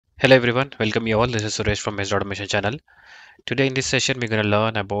Hello everyone, welcome you all. This is Suresh from S Automation channel. Today in this session, we're going to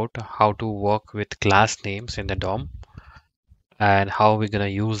learn about how to work with class names in the DOM and how we're going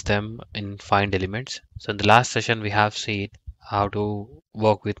to use them in find elements. So in the last session, we have seen how to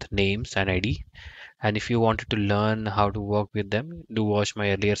work with names and ID. And if you wanted to learn how to work with them, do watch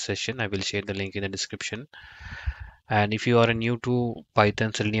my earlier session. I will share the link in the description. And if you are new to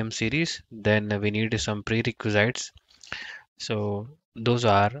Python Selenium series, then we need some prerequisites. So those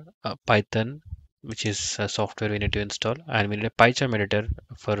are Python, which is a software we need to install, and we need a PyCharm editor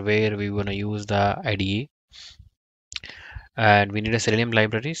for where we want to use the IDE, and we need a Selenium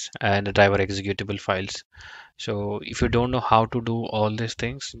libraries and the driver executable files. So if you don't know how to do all these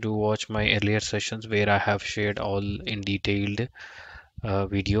things, do watch my earlier sessions where I have shared all in detailed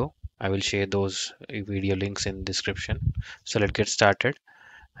video. I will share those video links in description. So let's get started,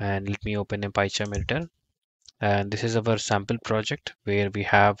 and let me open a PyCharm editor. And this is our sample project where we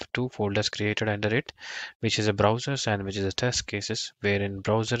have two folders created under it, which is a browsers and which is a test cases, where in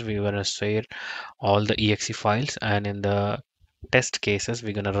browser we want to share all the exe files, and in the test cases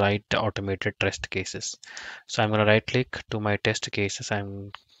we're going to write the automated test cases. So I'm going to right click to my test cases,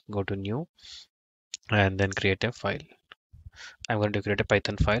 I'm go to new and then create a file. I'm going to create a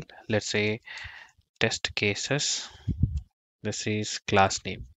Python file. Let's say test cases. This is class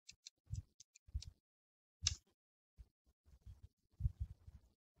name,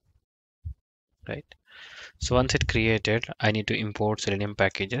 right? So once it created, I need to import Selenium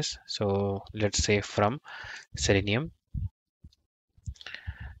packages. So let's say from Selenium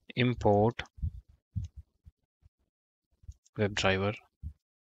import WebDriver.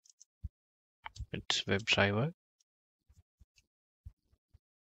 It's WebDriver.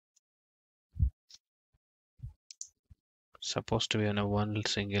 Supposed to be on a one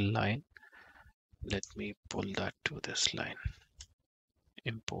single line. Let me pull that to this line.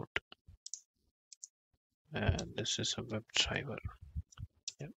 Import. And this is a WebDriver.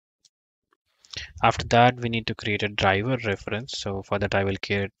 Yep. After that, we need to create a driver reference. So for that, I will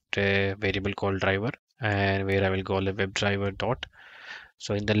create a variable called driver, and where I will call a WebDriver dot.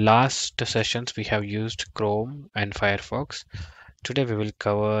 So in the last sessions, we have used Chrome and Firefox. Today we will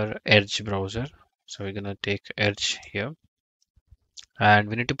cover Edge browser. So we're gonna take Edge here, and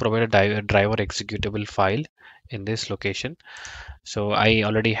we need to provide a driver executable file in this location. So I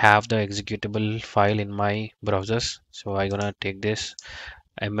already have the executable file in my browsers. So I'm gonna take this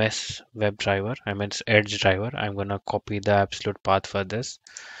ms web driver, ms edge driver. I'm gonna copy the absolute path for this.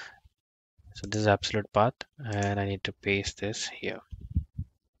 So this is absolute path, and I need to paste this here.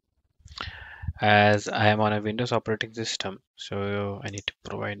 As I am on a Windows operating system, so I need to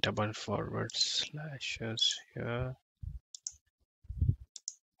provide double forward slashes here.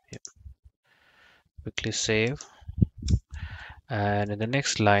 Yep. Quickly save. And in the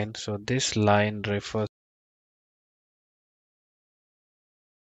next line, so this line refers.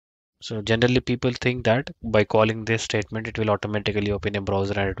 So generally people think that by calling this statement, it will automatically open a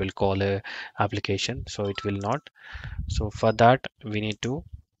browser and it will call a application. So it will not. So for that, we need to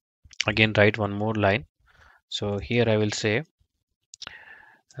again write one more line. So here I will say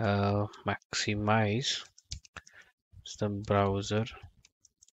maximize the browser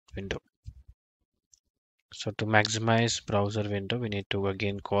window. So to maximize browser window, we need to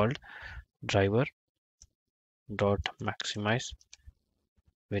again call driver dot maximize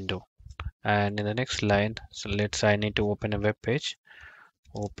window. And in the next line, so let's say I need to open a web page.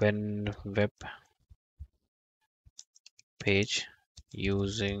 Open web page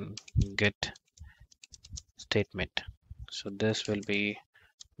using get statement. So this will be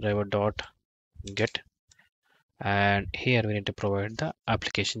driver dot get, and here we need to provide the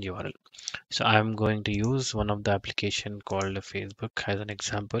application URL. So I'm going to use one of the application called Facebook as an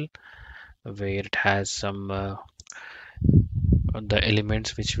example, where it has some the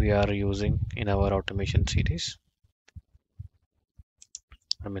elements which we are using in our automation series.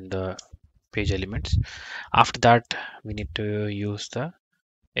 I mean the page elements. After that, we need to use the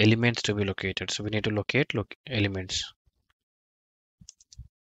elements to be located. So we need to locate elements.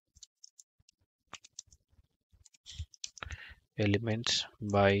 Elements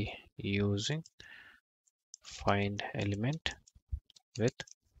by using find element with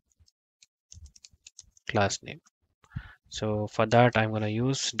class name. So for that, I'm going to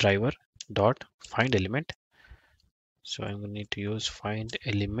use driver dot find element. So I'm going to need to use find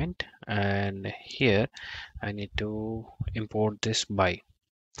element, and here I need to import this by.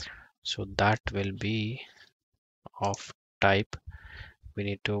 So that will be of type. We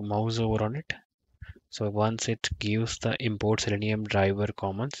need to mouse over on it. So once it gives the import Selenium driver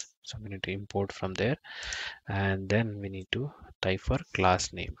commons, so we need to import from there, and then we need to type for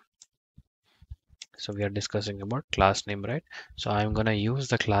class name. So we are discussing about class name, right? So I'm gonna use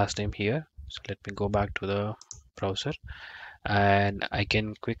the class name here. So let me go back to the browser and I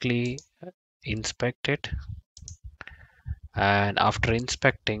can quickly inspect it. And after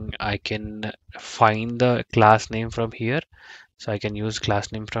inspecting, I can find the class name from here. So I can use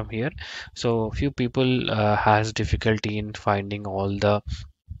class name from here. So few people has difficulty in finding all the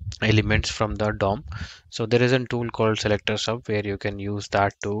elements from the DOM. So there is a tool called selector sub where you can use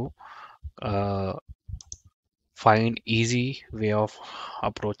that to uh, find easy way of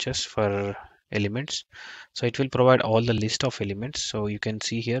approaches for elements. So it will provide all the list of elements. So you can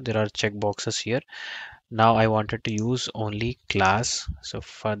see here there are checkboxes here. Now I wanted to use only class. So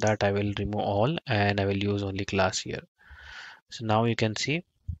for that I will remove all and I will use only class here. So now you can see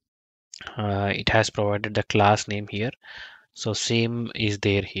it has provided the class name here. So same is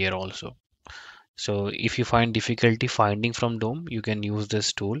there here also. So if you find difficulty finding from DOM, you can use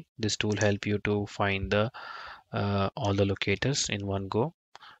this tool. This tool help you to find the all the locators in one go.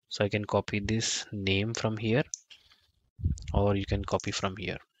 So I can copy this name from here or you can copy from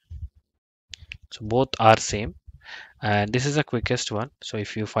here. So both are same and this is the quickest one. So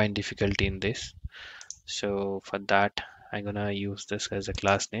if you find difficulty in this, so for that I'm gonna use this as a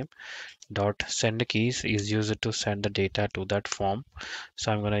class name. Dot send keys is used to send the data to that form.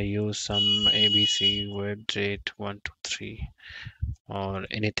 So I'm gonna use some ABC word date 123 or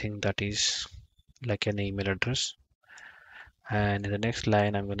anything that is like an email address. And in the next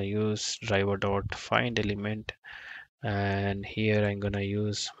line, I'm going to use driver dot find element. And here I'm going to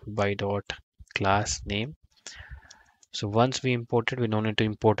use by dot class name. So once we import it, we don't need to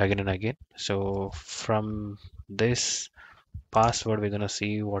import again and again. So from this password, we're going to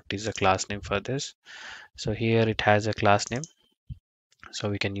see what is the class name for this. So here it has a class name. So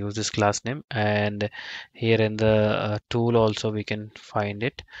we can use this class name, and here in the tool also we can find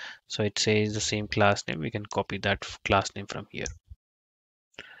it. So it says the same class name. We can copy that class name from here,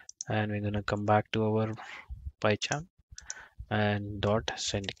 and we're going to come back to our PyCharm and dot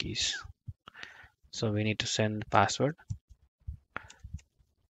send keys. So we need to send password,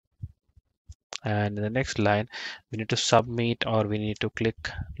 and in the next line we need to submit or we need to click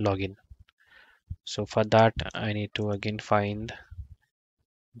login. So for that I need to again find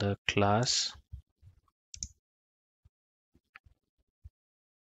the class.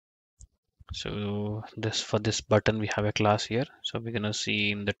 So this for this button we have a class here. So we're gonna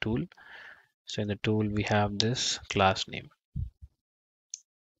see in the tool. So in the tool we have this class name.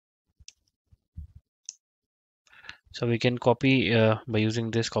 So we can copy by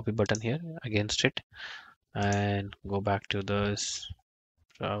using this copy button here against it and go back to this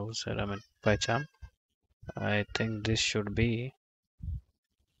browser. I mean PyCharm. I think this should be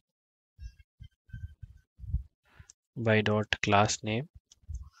by dot class name,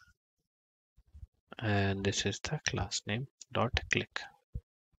 and this is the class name dot click.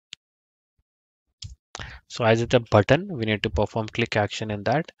 So as it's a button, we need to perform click action in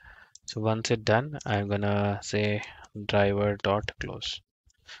that. So once it's done, I'm gonna say driver dot close.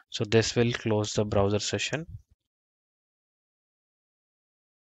 So this will close the browser session.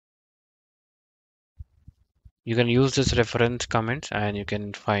 You can use this reference comments and you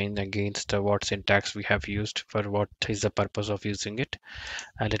can find against what syntax we have used for what is the purpose of using it.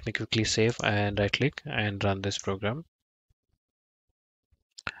 And let me quickly save and right click and run this program.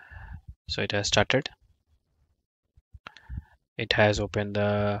 So it has started. It has opened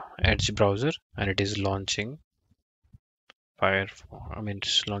the Edge browser and it is launching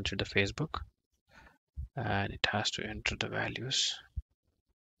it's launched the Facebook and it has to enter the values.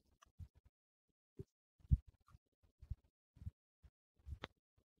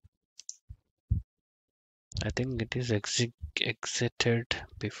 I think it is exited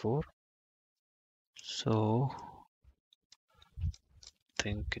before. So I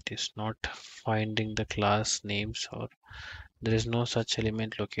think it is not finding the class names or there is no such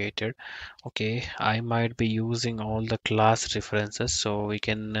element located. Okay, I might be using all the class references, so we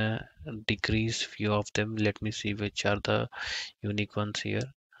can decrease few of them. Let me see which are the unique ones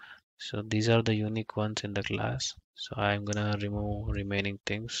here. So these are the unique ones in the class. So I'm gonna remove remaining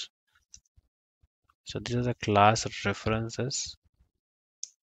things. So these are the class references.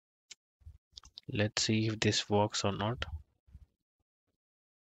 Let's see if this works or not.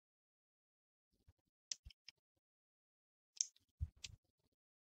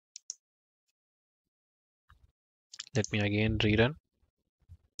 Let me again rerun.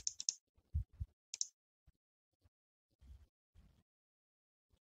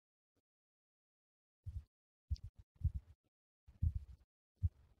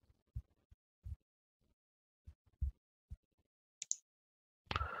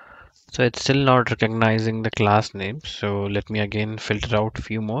 So it's still not recognizing the class name. So let me again filter out a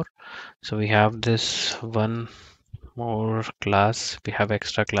few more. So we have this one more class. We have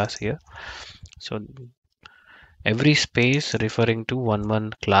extra class here. So every space referring to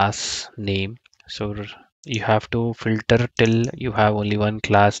one class name. So you have to filter till you have only one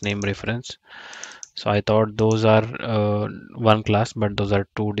class name reference. So I thought those are one class, but those are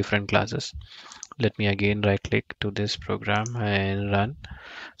two different classes. Let me again right click to this program and run.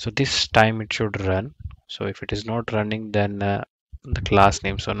 So this time it should run. So if it is not running, then the class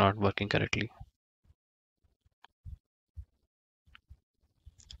names are not working correctly.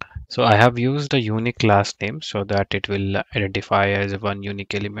 So I have used a unique class name so that it will identify as one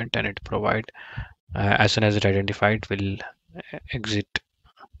unique element, and it provide as soon as it identified will exit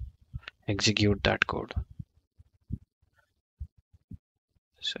execute that code.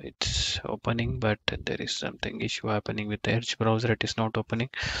 So it's opening, but there is something issue happening with the Edge browser. It is not opening.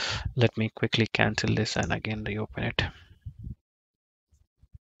 Let me quickly cancel this and again reopen it.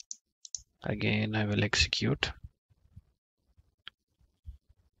 Again, I will execute.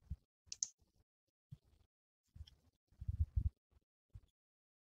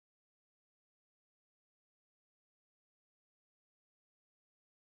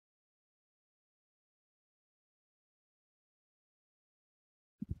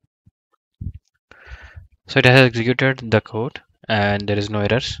 So it has executed the code and there is no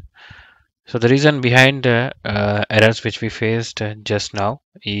errors. So the reason behind the errors which we faced just now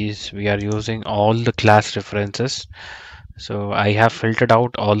is we are using all the class references. So I have filtered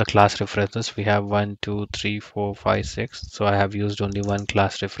out all the class references. We have 1, 2, 3, 4, 5, 6. So I have used only one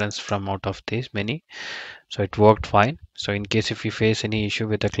class reference from out of these many. So it worked fine. So in case if you face any issue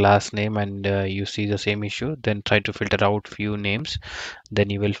with the class name and you see the same issue, then try to filter out few names. Then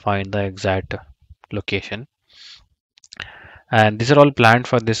you will find the exact location. And these are all planned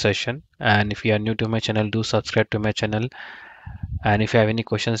for this session. And if you are new to my channel, do subscribe to my channel. And if you have any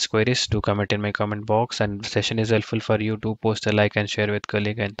questions, queries, do comment in my comment box. And if the session is helpful for you, do post a like and share with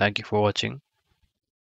colleague. And thank you for watching.